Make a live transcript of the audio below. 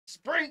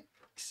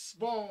breaks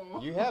ball.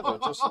 You have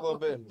it just a little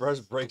bit.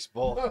 Brez breaks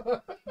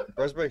ball.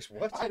 Brez breaks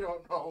what? I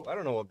don't know. I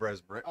don't know what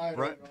Brez breaks.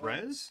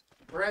 Brez?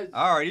 Brez.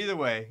 All right. Either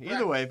way,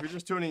 if you're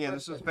just tuning in,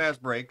 this is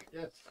Fast Break.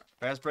 Yes.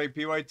 Fast Break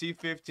PYT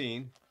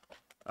 15.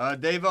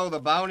 Davo, the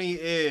bounty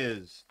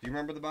is. Do you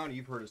remember the bounty?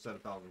 You've heard it said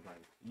 1,000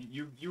 times.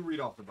 You read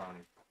off the bounty.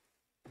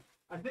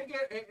 I think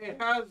it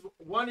has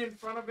one in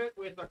front of it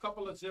with a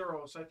couple of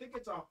zeros. I think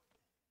it's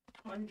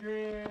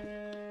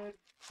 100.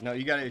 No,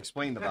 you got to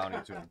explain the bounty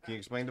to him. Can you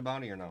explain the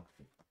bounty or no?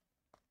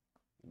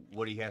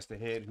 What he has to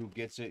hit, who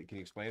gets it? Can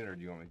you explain it, or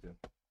do you want me to?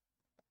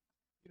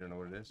 You don't know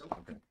what it is?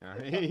 Okay. All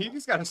right. He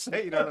just got to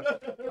say, you know.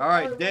 All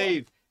right,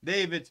 Dave.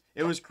 Dave,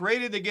 it was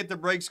created to get the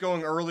breaks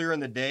going earlier in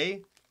the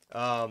day.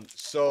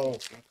 So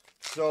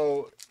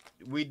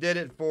we did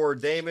it for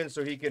Damon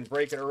so he can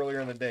break it earlier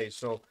in the day.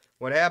 So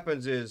what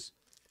happens is,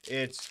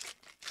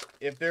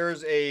 if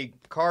there's a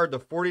card to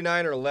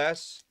 49 or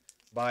less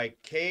by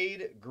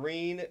Cade,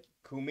 Green,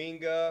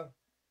 Kuminga,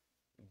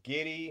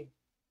 Giddy.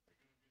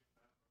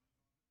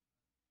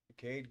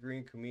 Cade,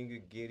 Green,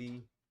 Kuminga,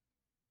 Giddy.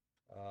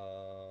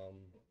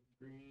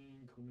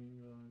 Green,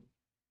 Kuminga,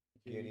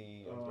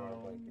 Giddy. I'm drawing a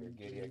blank here.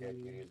 Giddy, I got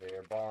Giddy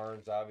there.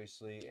 Barnes,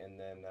 obviously, and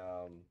then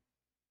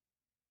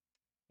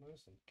what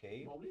is it?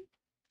 Cade?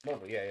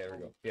 Mobley. Yeah, there we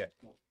go.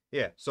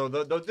 Yeah. So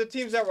the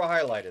teams that were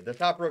highlighted, the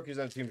top rookies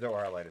on the teams that were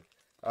highlighted.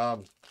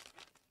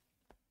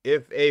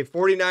 If a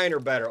 49 or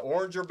better,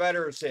 orange or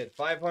better is hit,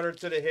 500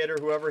 to the hitter,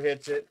 whoever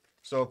hits it.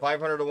 So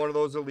 500 to one of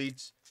those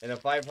elites, and a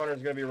 500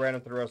 is going to be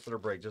random through the rest of the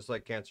break, just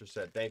like Cancer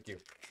said. Thank you.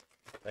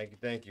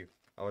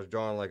 I was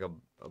drawing like a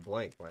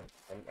blank, man.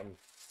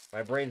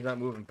 My brain's not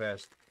moving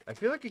fast. I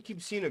feel like I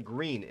keep seeing a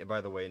green, by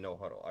the way, no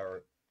huddle.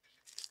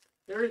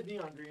 There is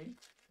neon green.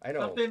 I know.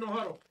 Nothing, no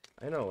huddle.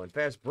 I know, and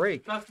fast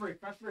break. Fast break.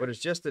 But it's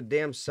just a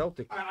damn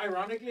Celtic.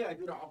 Ironically, I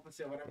do the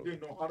opposite. When I'm doing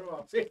no huddle,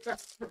 I'll say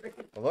fast break.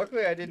 Well,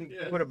 luckily, I didn't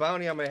put a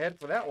bounty on my head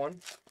for that one.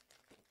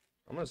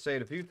 I'm gonna say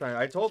it a few times.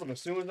 I told him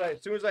as soon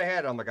as I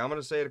had it, I'm like, I'm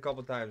gonna say it a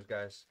couple times,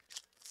 guys.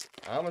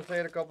 I'm gonna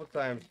say it a couple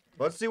times.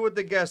 Let's see what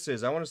the guess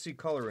is. I want to see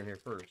color in here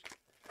first.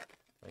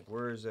 Like,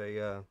 where is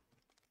a?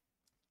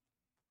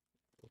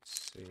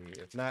 Let's see.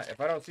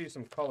 If I don't see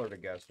some color to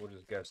guess, we'll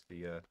just guess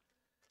the.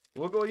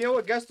 We'll go. You know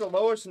what? Guess the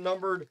lowest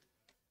numbered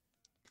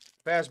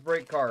fast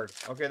break card.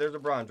 Okay, there's a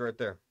bronze right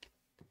there.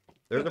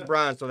 There's a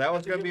bronze, so that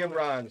one's gonna be a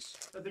bronze.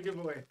 That's a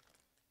giveaway.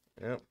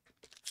 Yep.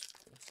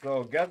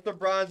 So guess the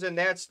bronze in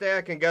that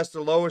stack and guess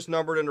the lowest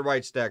numbered in the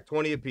right stack.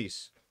 20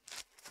 apiece.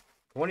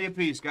 20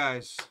 apiece,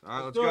 guys. All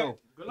right, let's go.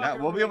 Now,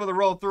 we'll be able to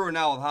roll through it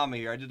now with Hami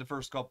here. I did the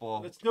first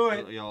couple. Let's do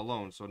it.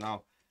 Alone. So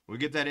now we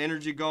get that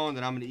energy going.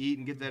 Then I'm gonna eat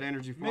and get that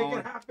energy flowing. Make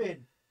it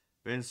happen.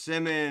 Ben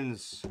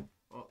Simmons.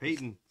 Oh,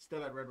 Peyton.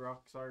 Still at Red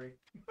Rock. Sorry.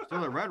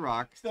 Still at Red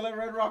Rock. Still at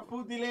Red Rock.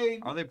 Food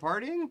delayed. Are they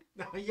partying?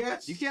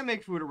 Yes. You can't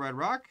make food at Red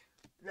Rock.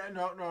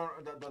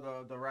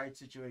 No. The right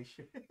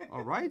situation.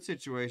 All right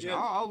situation. Yes.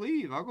 I'll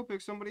leave. I'll go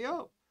pick somebody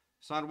up.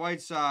 Son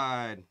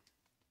Whiteside.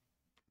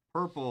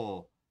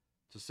 Purple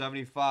to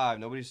 75.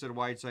 Nobody said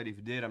Whiteside. If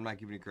you did, I'm not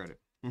giving you credit.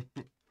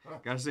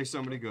 Gotta say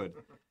somebody good.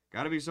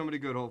 Gotta be somebody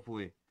good,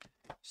 hopefully.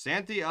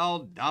 Santi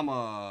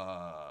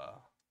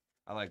Aldama.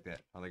 I like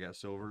that. Oh, they got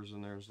silvers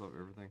in there and stuff,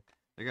 everything.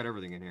 They got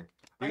everything in here.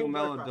 Eagle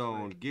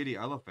Melodone, Giddy.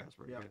 I love fast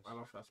break. Yeah, yes. I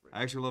love fast break.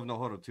 I actually love no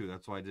huddle too.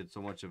 That's why I did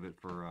so much of it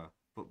for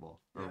football.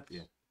 Or, Yes.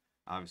 Yeah,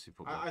 obviously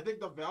football. I think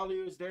the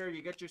value is there.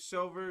 You get your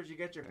silvers, you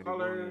get your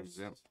colors.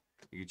 Yep.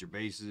 You get your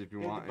bases if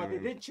you want. But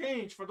it did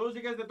change. For those of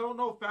you guys that don't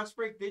know, Fast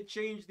Break did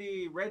change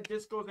the red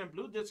discos and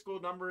blue disco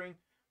numbering.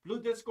 Blue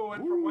disco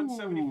went from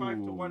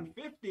 175 to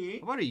 150.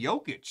 How about a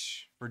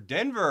Jokic for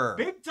Denver?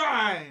 Big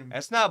time.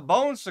 That's not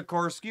Bones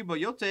Sikorsky, but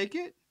you'll take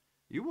it.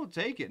 You will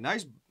take it.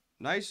 Nice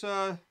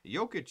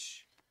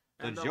Jokic.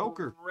 The and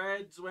Joker. The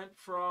reds went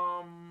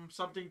from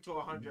something to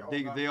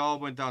 100. They all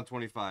went down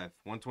 25.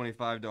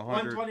 125 to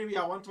 100.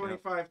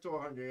 125 to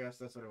 100. Yes,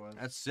 that's what it was.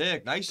 That's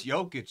sick. Nice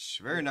Jokic.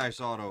 Very nice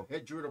auto.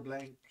 It drew the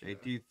blank.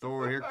 JT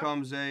Thor. Here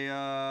comes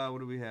a, what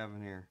do we have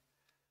in here?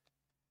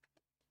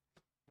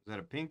 Is that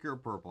a pink or a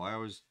purple? I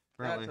always,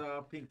 apparently.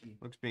 That's pinky.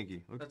 Looks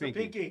pinky. Looks That's pinky.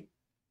 a pinky.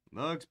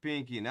 Looks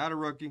pinky. Not a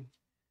rookie.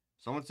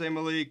 Someone say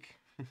Malik.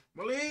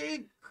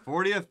 Malik.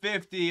 40 of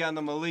 50 on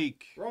the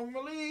Malik. Wrong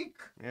Malik.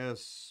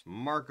 Yes.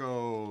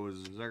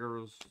 Marcos.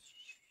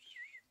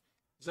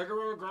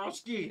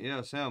 Zagorowski.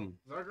 Yes, him.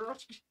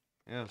 Zagorowski.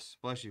 Yes.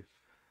 Bless you.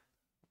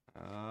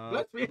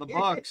 Bless me. For the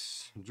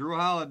Bucks. Drew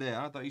Holiday.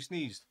 I thought you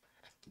sneezed.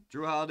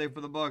 Drew Holiday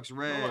for the Bucks.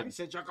 Red. No, I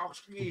said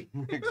Zagorowski.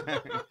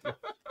 Exactly.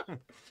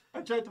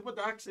 I tried to put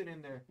the accent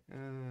in there.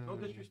 No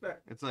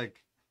disrespect. It's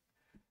like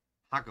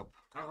Hakup.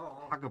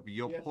 Hakup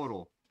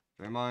Yopodal.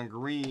 Draymond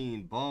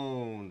Green.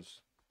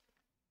 Bones.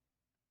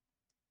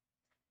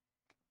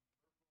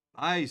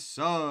 Nice.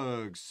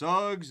 Suggs.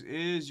 Suggs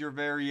is your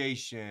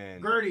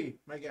variation. Gertie,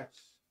 my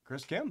guess.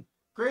 Chris Kim.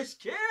 Chris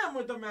Kim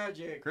with the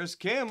Magic. Chris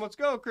Kim. Let's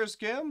go, Chris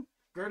Kim.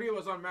 Gertie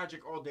was on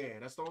Magic all day.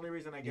 That's the only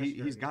reason I guess.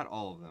 He's got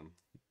all of them.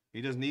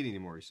 He doesn't need any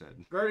more, he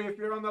said. Gertie, if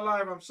you're on the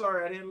live, I'm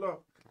sorry. I didn't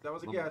look. That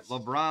was a guess.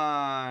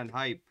 LeBron.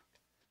 Hype.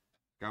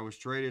 Guy was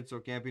traded, so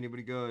can't be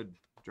anybody good.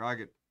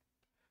 Dragic.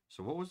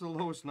 So what was the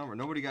lowest number?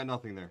 Nobody got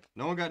nothing there.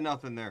 No one got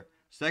nothing there.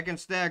 Second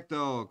stack,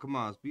 though. Come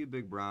on, let's be a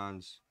big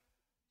bronze.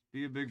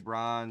 Be a big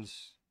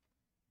bronze.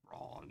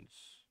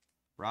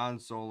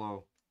 Bronze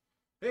solo.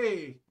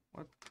 Hey.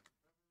 What?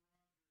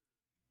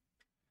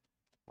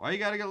 Why you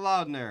gotta get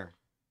loud in there?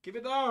 Keep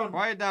it down.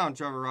 Quiet down,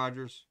 Trevor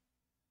Rogers.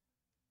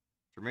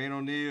 Jermaine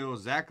O'Neal,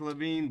 Zach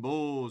Levine,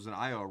 Bulls, and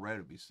Io Red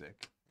would be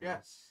sick.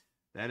 Yes.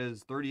 That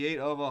is 38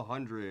 of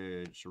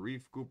 100.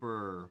 Sharif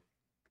Cooper.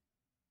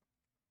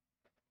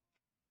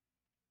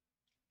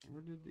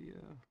 Where did the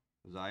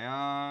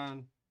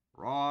Zion,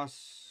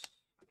 Ross,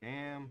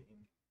 Cam,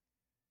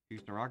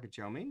 Houston Rockets,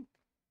 Yao Ming?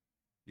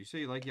 You say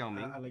you like Yao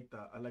Ming? I like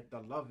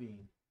the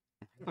loving.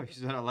 I thought you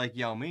said I like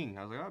Yao Ming.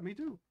 I was like, oh, me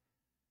too.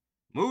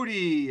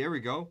 Moody, there we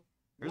go.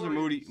 There's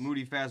Warriors. a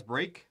Moody fast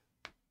break.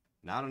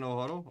 Not a no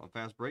huddle, a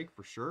fast break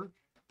for sure.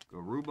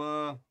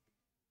 Garuba.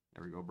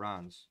 There we go,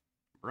 bronze.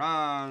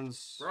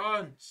 Bronze.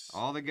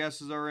 All the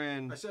guesses are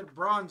in. I said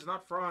bronze,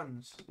 not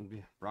Franz.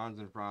 Yeah, bronze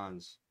and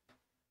Franz.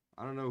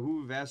 I don't know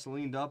who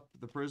Vaselined up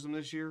the Prizm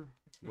this year,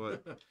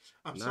 but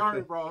I'm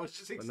sorry, bro. I was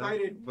just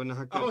excited.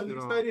 I was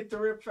excited to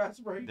rip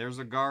fast break. There's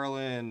a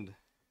Garland.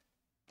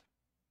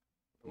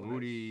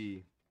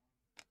 Moody.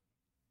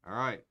 All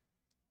right.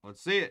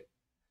 Let's see it.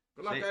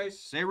 Good luck, guys.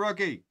 Say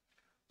rookie.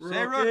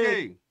 Say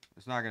rookie.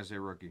 It's not going to say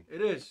rookie.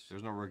 It is.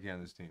 There's no rookie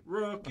on this team.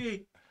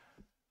 Rookie.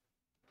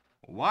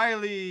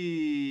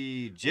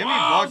 Wiley. Jimmy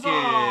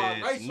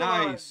Wowza! Buckets.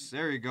 Nice.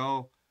 There you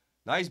go.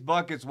 Nice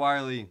buckets,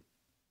 Wiley.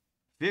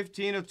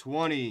 15 of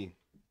 20.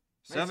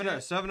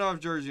 Nice 7 off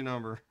jersey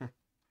number.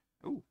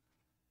 Ooh.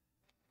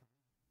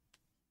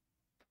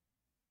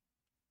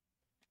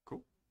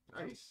 Cool.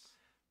 Nice.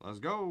 Let's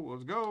go.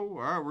 Let's go. All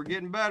right, we're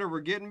getting better.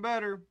 We're getting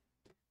better.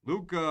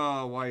 Luca,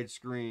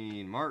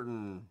 widescreen.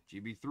 Martin,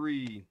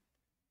 GB3.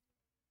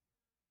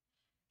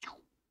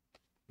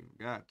 We've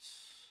got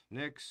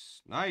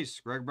Knicks.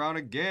 Nice. Greg Brown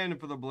again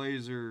for the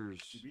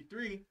Blazers.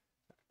 GB3.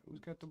 Who's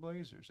got the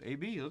Blazers?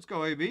 AB. Let's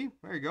go, AB.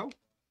 There you go.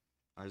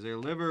 Isaiah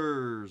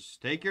Livers.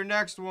 Take your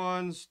next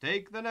ones.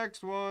 Take the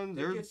next ones.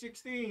 There's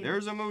 16.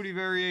 There's a Moody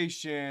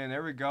variation.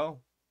 There we go.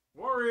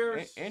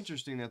 Warriors.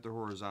 Interesting that they're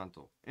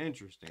horizontal.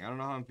 Interesting. I don't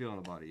know how I'm feeling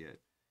about it yet.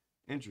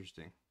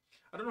 Interesting.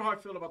 I don't know how I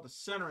feel about the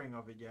centering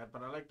of it yet,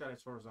 but I like that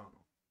it's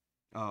horizontal.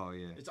 Oh,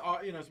 yeah. It's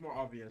it's more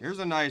obvious. Here's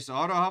a nice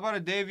auto. How about a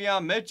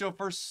Davion Mitchell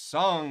for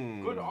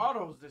Sung? Good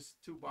autos, this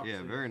 2 boxes.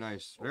 Yeah, very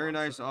nice. Very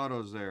nice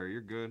autos there.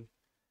 You're good.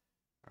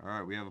 All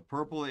right, we have a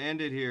purple that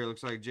ended here.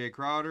 Looks like Jay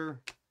Crowder.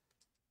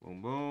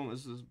 Boom, boom.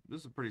 This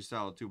is a pretty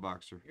solid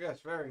 2-boxer.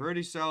 Yes, very.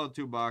 Pretty solid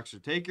 2-boxer.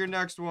 Take your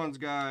next ones,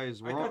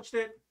 guys. I touched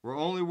it. We're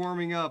only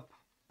warming up.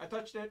 I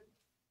touched it.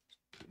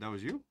 That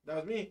was you? That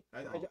was me.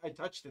 I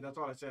touched it. That's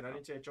all I said. I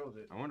didn't say I chose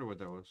it. I wonder what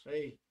that was.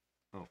 Hey.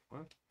 Oh,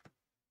 what?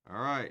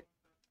 All right.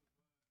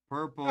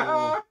 Purple.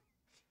 How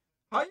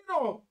you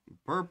know?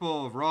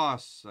 Purple of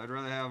Ross. I'd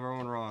rather have our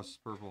own Ross.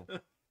 Purple.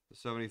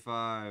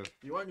 75.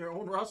 You want your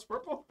own Ross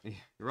purple? Yeah.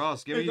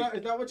 Ross, give me.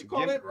 Is that what you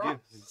call it, Ross?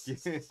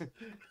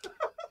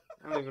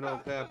 I don't even know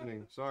what's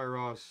happening. Sorry,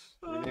 Ross.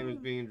 Your name is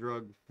being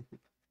drugged.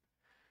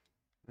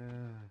 All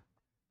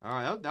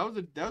right, that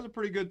was a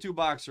pretty good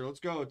 2-boxer. Let's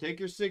go. Take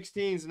your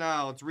 16s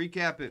now. Let's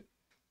recap it.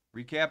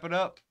 Recap it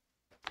up.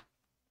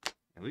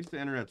 At least the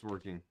internet's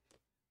working.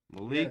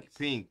 Malik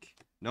Pink.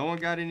 No one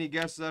got any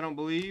guesses, I don't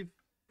believe.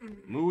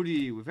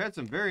 Moody. We've had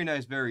some very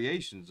nice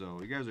variations,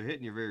 though. You guys are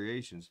hitting your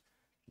variations.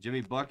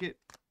 Jimmy Bucket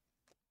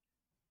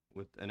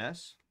with an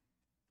S.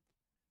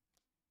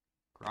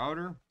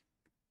 Crowder.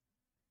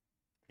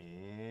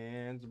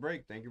 And the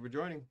break. Thank you for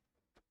joining.